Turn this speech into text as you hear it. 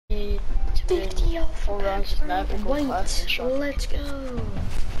50 off. Hold on, just magical class. Wait, let's go.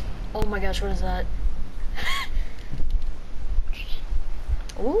 Oh my gosh, what is that?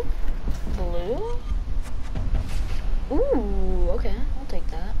 Ooh, blue? Ooh, okay, I'll take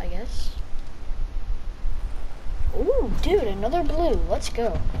that, I guess. Ooh, dude, another blue. Let's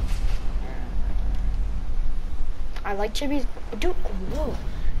go. I like Chibi's. Dude, whoa.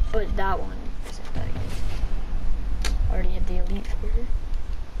 But that one isn't that good. I already have the elite for her.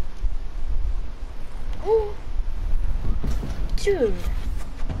 Oh, dude.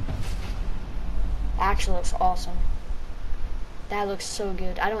 Actually looks awesome. That looks so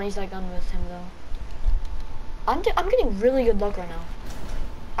good. I don't use that gun with him though. I'm getting really good luck right now.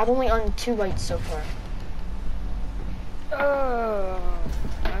 I've only earned 2 bites so far.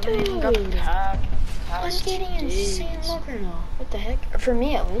 Dude, I'm getting insane luck right now. What the heck? For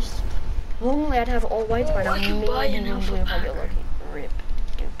me at least. Normally I'd have all whites, but I'm maybe even blue if I get lucky. Rip.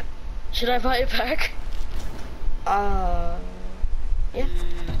 Dupe. Should I buy it back? Yeah.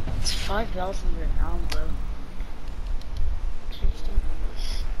 It's 5,000 right now, though.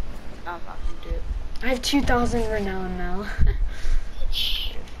 I'm not gonna do it. I have 2,000 renown now.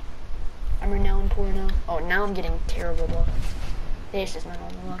 I'm renowned poor now. Oh, now I'm getting terrible luck. This is my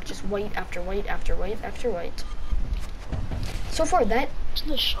normal luck. Just white after white after white after white. So far, that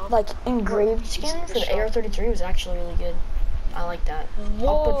like engraved skin for the AR-33 was actually really good. I like that. Whoa.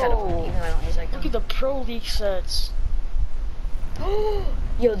 I'll put that on, even though I don't use that gun. Look at the Pro League sets.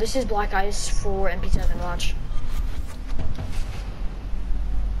 Yo, this is Black Ice for MP7. Watch.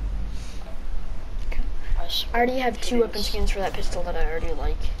 I already have 2 weapon skins for that pistol that I already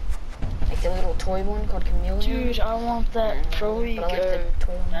like. Like the little toy one called Chameleon. Dude, I want that Pro League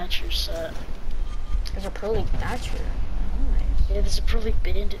Thatcher set. There's a Pro League Thatcher. Yeah, there's a Pro League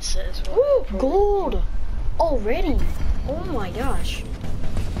Bandit set as well. Ooh, gold! Already? Oh my gosh.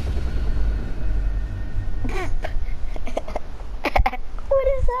 What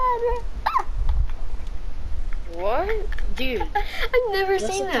is that? What? Dude. I've never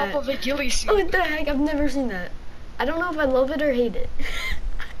seen that. That's the top of a ghillie suit. What the heck? I've never seen that. I don't know if I love it or hate it.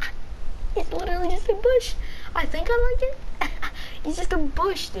 It's literally just a bush. I think I like it. It's just a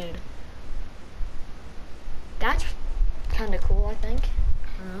bush, dude. That's kind of cool, I think.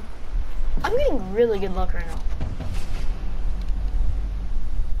 I'm getting really good luck right now.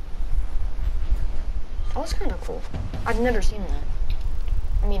 That was kind of cool. I've never seen that.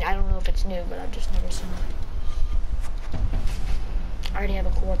 I mean, I don't know if it's new, but I've just never seen it. I already have a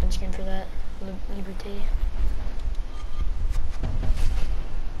cool weapon skin for that. Liberté.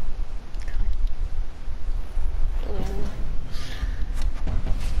 Blue.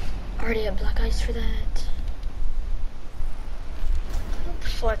 I already have Black Ice for that.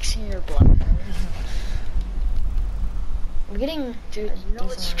 Flexing your black. I'm getting, dude, you know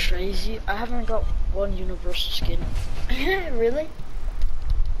what's crazy? I haven't got 1 universal skin. Really?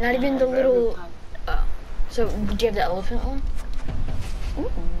 Not even the little. Oh. So, do you have the elephant one?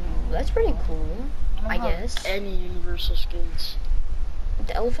 Ooh, that's pretty cool. I guess. Any universal skins?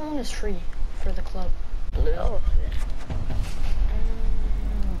 The elephant one is free for the club. Blue. Elephant.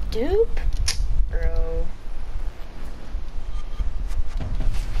 Dupe, bro.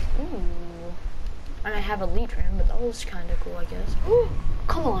 Ooh. And I have elite rim, but that was kind of cool, I guess. Ooh,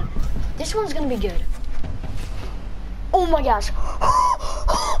 come on. This one's gonna be good. Oh my gosh.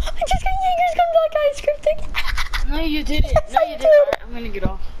 I just got Jaeger's gun Black Ice cryptic. No, you didn't. Yes, no, you didn't. Alright, I'm gonna get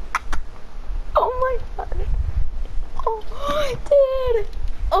off. Oh my god. Oh, dude.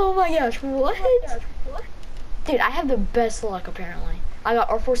 Oh my gosh, what? Dude, I have the best luck, apparently. I got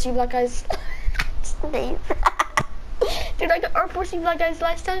R4C Black Ice. Dude, I got R4C Black Ice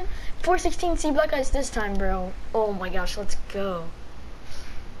last time. 416C Black Ice this time, bro. Oh my gosh, let's go.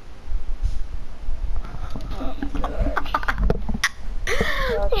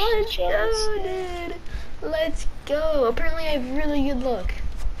 Let's go, dude. Let's go. Apparently, I have really good luck.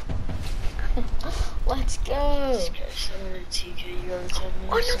 Let's go.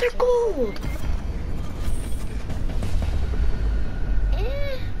 Another gold.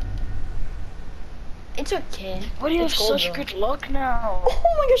 It's okay. Why do you have such good luck now?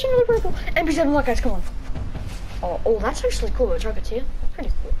 Oh my gosh, another purple. MP7 luck, guys, come on. Oh, that's actually cool. Jackal too. That's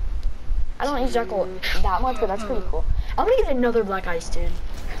pretty cool. I don't use Jackal that much, but that's pretty cool. I'm gonna get another Black Ice, dude.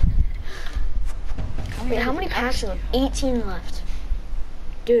 Wait, how many packs are left? 18 left.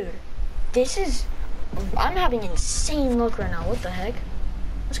 Dude, this is... I'm having insane luck right now. What the heck?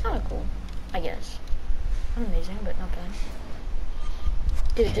 That's kind of cool, I guess. Not amazing, but not bad.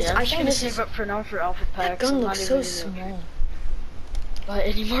 Dude, this, yeah, I think this is... save up for now for alpha packs. That gun looks so small. Buy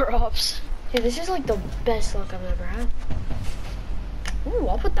any more ops. Dude, this is like the best luck I've ever had. Ooh,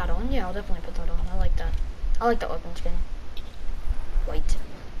 I'll put that on. Yeah, I'll definitely put that on. I like that. I like that weapon skin. White.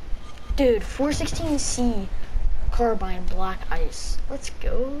 Dude, 416C carbine black ice. Let's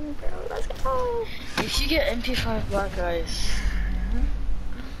go, bro. Let's go. If you get MP5 black ice,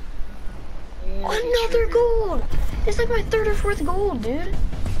 another gold. It's like my 3rd or 4th gold, dude.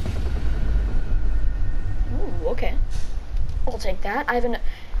 Ooh, okay. I'll take that. I have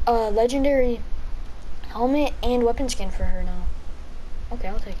a legendary helmet and weapon skin for her now. Okay,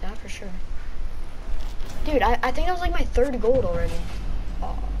 I'll take that for sure. Dude, I think that was like my 3rd gold already.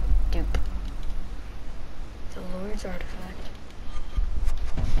 Oh, dupe. The Lord's artifact.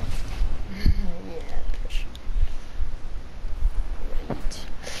 Yeah, for sure. Right.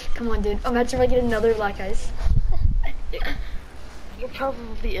 Come on, dude. Imagine if I get another black ice. you'll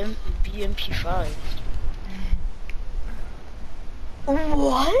probably be MP5.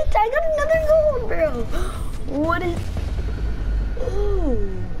 What? I got another gold, bro. What is...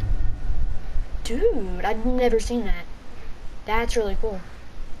 Ooh. Dude, I've never seen that. That's really cool.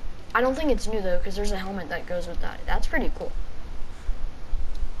 I don't think it's new, though, because there's a helmet that goes with that. That's pretty cool.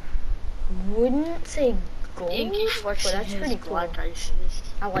 Wouldn't say gold, but that's pretty cool. Black ices.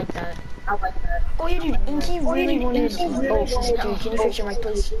 I like that. I like that. Oh, yeah, dude. Inky really wanted... Oh, dude, can you fix your mic,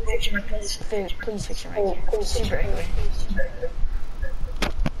 please? Please fix your mic. Super angry.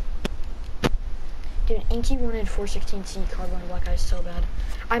 Dude, Inky wanted 416C carbine black ice so bad.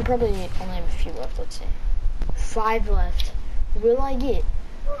 I'm probably only have a few left, let's see. 5 left. Will I get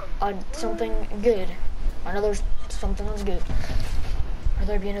something good? Another something that's good. Will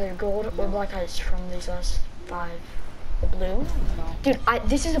there be another gold or black ice from these last 5? The blue? No. Dude,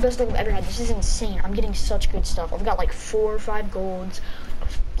 this is the best luck I've ever had. This is insane. I'm getting such good stuff. I've got like 4 or 5 golds.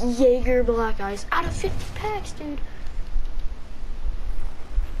 Jaeger black ice out of 50 packs, dude.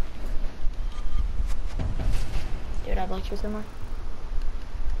 Dude, I'd like you with more.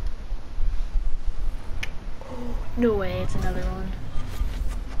 No way, it's another one.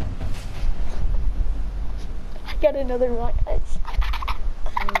 I got another black ice.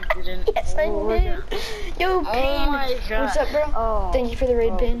 You didn't. Yes, I did. Yo, Pain. My God. What's up, bro? Oh. Thank you for the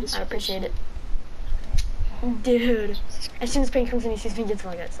raid, Pain. I appreciate it. Dude, as soon as Pain comes in, he sees me get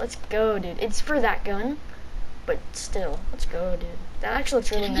black ice. Let's go, dude. It's for that gun, but still, let's go, dude. That actually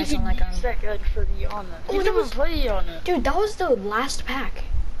looks really nice on that gun. That gun for Yana. Oh, you that was play Yana. Dude, that was the last pack.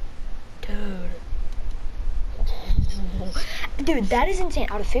 Dude. Dude, that is insane.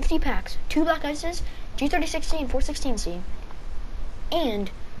 Out of 50 packs, 2 black ices, G3060 and 416C,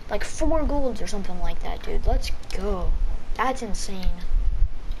 and like 4 golds or something like that, dude. Let's go. That's insane.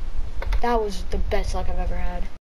 That was the best luck I've ever had.